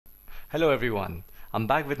Hello everyone, I'm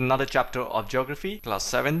back with another chapter of Geography, Class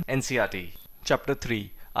 7, NCERT. Chapter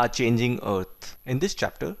 3, Our Changing Earth. In this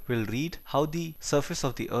chapter, we'll read how the surface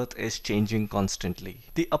of the Earth is changing constantly.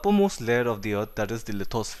 The uppermost layer of the Earth, that is the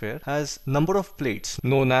lithosphere, has number of plates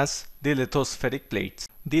known as the lithospheric plates.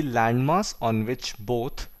 The landmass on which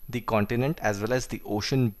both the continent as well as the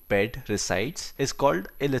ocean bed resides is called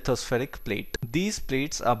a lithospheric plate. These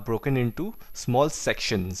plates are broken into small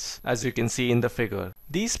sections, as you can see in the figure.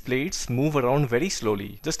 These plates move around very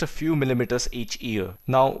slowly, just a few millimeters each year.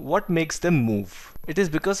 Now, what makes them move? It is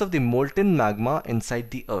because of the molten magma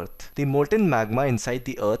inside the Earth. The molten magma inside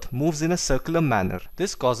the Earth moves in a circular manner.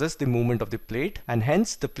 This causes the movement of the plate, and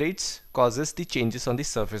hence the plates causes the changes on the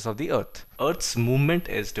surface of the Earth. Earth's movement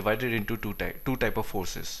is divided into two type of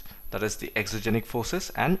forces. That is the exogenic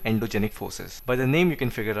forces and endogenic forces. By the name you can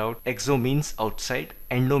figure out exo means outside,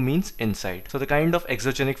 endo means inside. So the kind of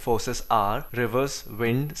exogenic forces are rivers,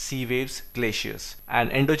 wind, sea waves, glaciers. And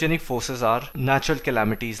endogenic forces are natural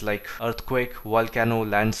calamities like earthquake, volcano,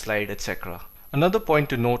 landslide, etc. Another point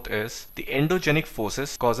to note is the endogenic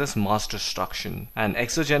forces causes mass destruction, and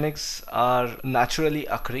exogenics are naturally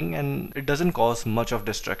occurring and it doesn't cause much of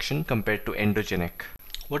destruction compared to endogenic.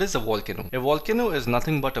 What is a volcano? A volcano is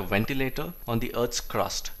nothing but a ventilator on the Earth's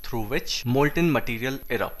crust through which molten material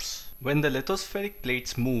erupts. When the lithospheric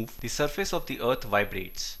plates move, the surface of the Earth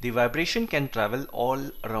vibrates. The vibration can travel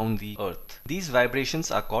all around the Earth. These vibrations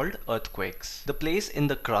are called earthquakes. The place in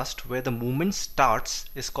the crust where the movement starts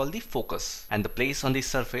is called the focus, and the place on the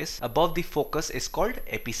surface above the focus is called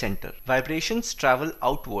epicenter. Vibrations travel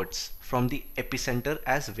outwards from the epicenter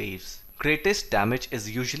as waves. Greatest damage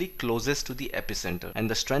is usually closest to the epicenter, and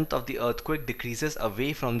the strength of the earthquake decreases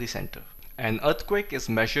away from the center. An earthquake is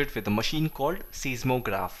measured with a machine called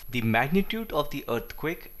seismograph. The magnitude of the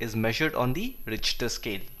earthquake is measured on the Richter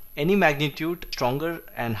scale. Any magnitude stronger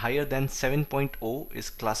and higher than 7.0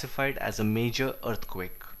 is classified as a major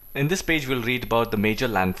earthquake. In this page we'll read about the major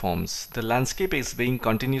landforms. The landscape is being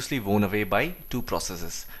continuously worn away by two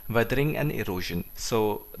processes, weathering and erosion.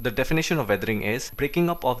 So the definition of weathering is breaking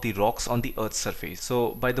up of the rocks on the Earth's surface. So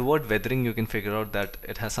by the word weathering you can figure out that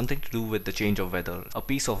it has something to do with the change of weather. A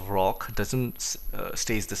piece of rock doesn't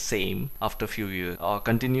stays the same after a few years. A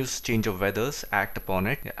continuous change of weathers act upon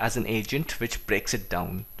it as an agent which breaks it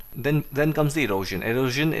down. Then comes the erosion.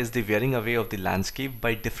 Erosion is the wearing away of the landscape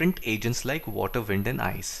by different agents like water, wind and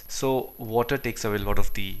ice. So water takes away a lot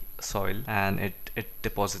of the soil and it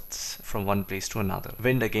deposits from one place to another.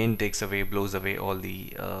 Wind again blows away all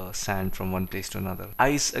the sand from one place to another.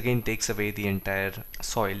 Ice again takes away the entire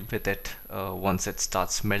soil with it. Once it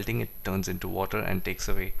starts melting, it turns into water and takes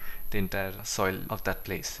away the entire soil of that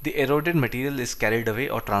place. The eroded material is carried away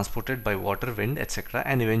or transported by water, wind, etc.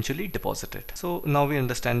 and eventually deposited. So now we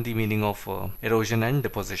understand the meaning of erosion and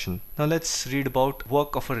deposition. Now let's read about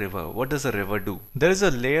work of a river. What does a river do? There is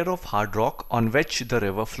a layer of hard rock on which the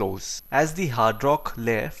river flows. As the hard rock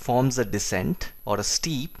layer forms a descent or a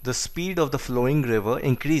steep, the speed of the flowing river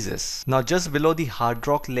increases. Now just below the hard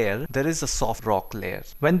rock layer there is a soft rock layer.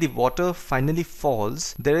 When the water finally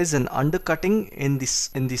falls, there is an undercutting in the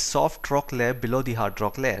soft rock layer below the hard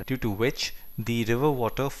rock layer, due to which the river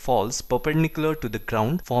water falls perpendicular to the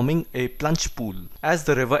ground, forming a plunge pool. As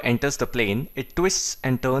the river enters the plain, it twists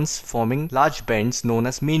and turns, forming large bends known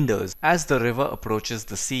as meanders. As the river approaches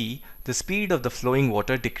the sea, the speed of the flowing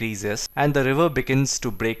water decreases and the river begins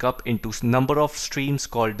to break up into a number of streams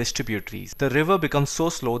called distributaries. The river becomes so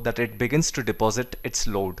slow that it begins to deposit its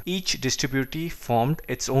load. Each distributary formed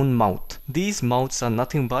its own mouth. These mouths are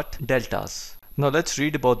nothing but deltas. Now let's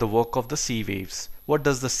read about the work of the sea waves. What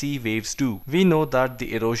does the sea waves do? We know that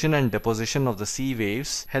the erosion and deposition of the sea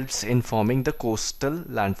waves helps in forming the coastal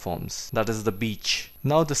landforms, that is the beach.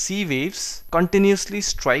 Now the sea waves continuously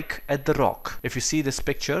strike at the rock. If you see this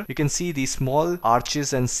picture, you can see these small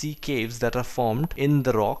arches and sea caves that are formed in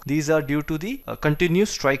the rock. These are due to the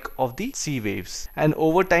continuous strike of the sea waves, and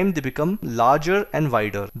over time they become larger and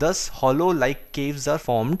wider. Thus hollow-like caves are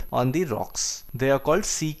formed on the rocks. They are called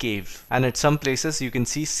sea caves, and at some places you can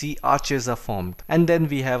see sea arches are formed. And then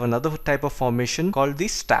we have another type of formation called the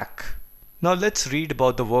stack. Now let's read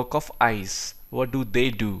about the work of ice. What do they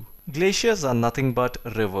do? Glaciers are nothing but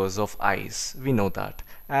rivers of ice, we know that,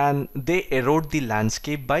 and they erode the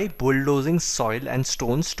landscape by bulldozing soil and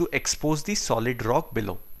stones to expose the solid rock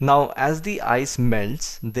below. Now as the ice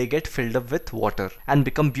melts, they get filled up with water and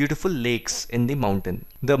become beautiful lakes in the mountain.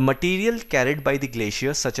 The material carried by the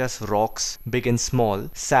glaciers, such as rocks, big and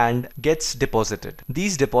small, sand, gets deposited.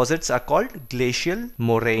 These deposits are called glacial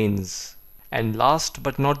moraines. And last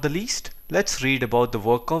but not the least, let's read about the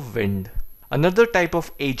work of wind. Another type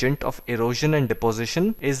of agent of erosion and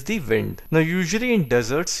deposition is the wind. Now usually in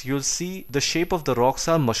deserts you'll see the shape of the rocks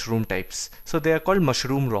are mushroom types. So they are called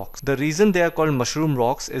mushroom rocks. The reason they are called mushroom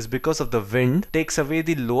rocks is because of the wind takes away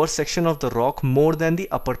the lower section of the rock more than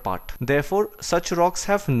the upper part. Therefore such rocks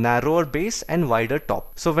have narrower base and wider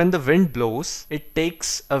top. So when the wind blows, it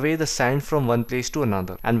takes away the sand from one place to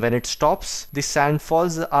another, and when it stops, the sand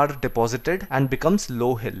falls are deposited and becomes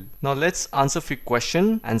low hill. Now let's answer a few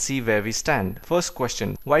questions and see where we stand. First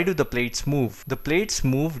question, why do the plates move? The plates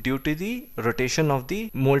move due to the rotation of the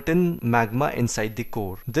molten magma inside the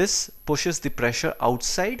core. This pushes the pressure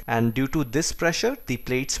outside, and due to this pressure the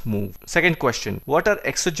plates move. Second question, what are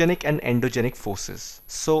exogenic and endogenic forces?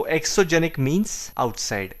 So exogenic means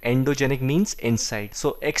outside, endogenic means inside.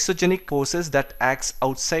 So exogenic forces that acts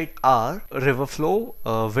outside are river flow,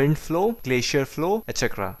 wind flow, glacier flow,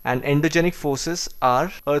 etc. And endogenic forces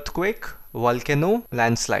are earthquake, volcano,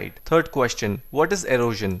 landslide. Third question, what is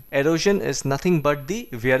erosion? Erosion is nothing but the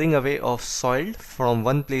wearing away of soil from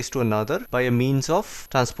one place to another by a means of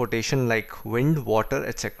transportation like wind, water,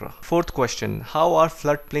 etc. Fourth question, how are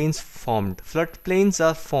floodplains formed? Floodplains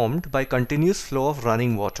are formed by continuous flow of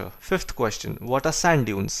running water. Fifth question, what are sand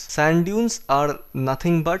dunes? Sand dunes are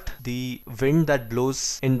nothing but the wind that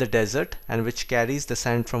blows in the desert and which carries the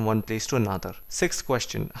sand from one place to another. Sixth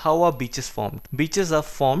question, how are beaches formed? Beaches are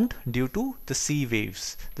formed due to the sea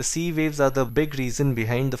waves. The sea waves are the big reason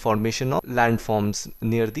behind the formation of landforms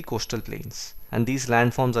near the coastal plains. And these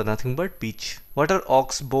landforms are nothing but beach. What are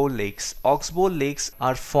oxbow lakes? Oxbow lakes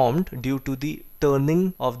are formed due to the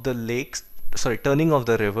turning of the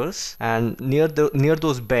rivers, and near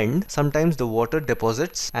those bend sometimes the water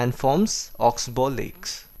deposits and forms oxbow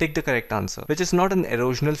lakes. Take the correct answer, which is not an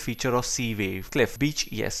erosional feature of sea wave. Cliff. Beach,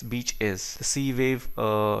 yes, beach is. The sea wave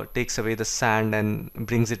takes away the sand and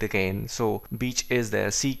brings it again. So beach is there.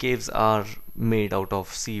 Sea caves are made out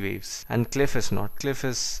of sea waves, and cliff is not. Cliff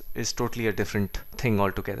is totally a different thing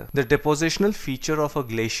altogether. The depositional feature of a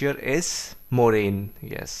glacier is moraine.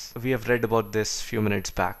 Yes, we have read about this few minutes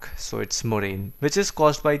back. So it's moraine, which is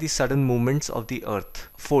caused by the sudden movements of the earth.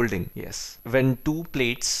 Folding, yes. When two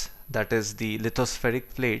plates, that is the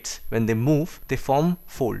lithospheric plates, when they move, they form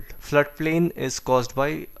fold. Floodplain is caused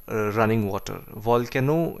by running water.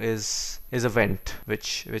 Volcano is a vent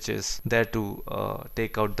which is there to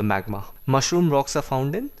take out the magma. Mushroom rocks are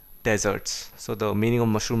found in deserts. So the meaning of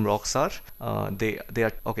mushroom rocks are they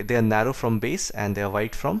are narrow from base and they are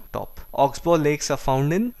wide from top. Oxbow lakes are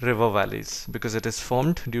found in river valleys because it is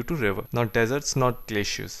formed due to river, not deserts, not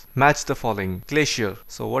glaciers. Match the following. Glacier.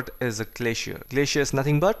 So what is a glacier? Glacier is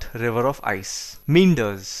nothing but river of ice.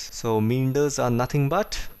 Meanders. So meanders are nothing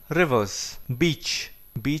but rivers. Beach.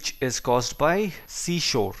 Beach is caused by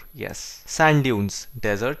seashore. Yes. Sand dunes,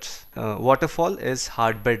 deserts. Waterfall is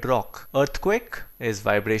hard bedrock. Earthquake is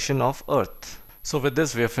vibration of earth. So with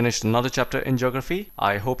this, we have finished another chapter in geography.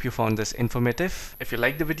 I hope you found this informative. If you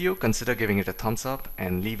liked the video, consider giving it a thumbs up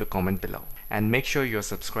and leave a comment below. And make sure you're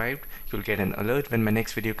subscribed. You'll get an alert when my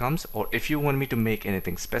next video comes, or if you want me to make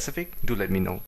anything specific, do let me know.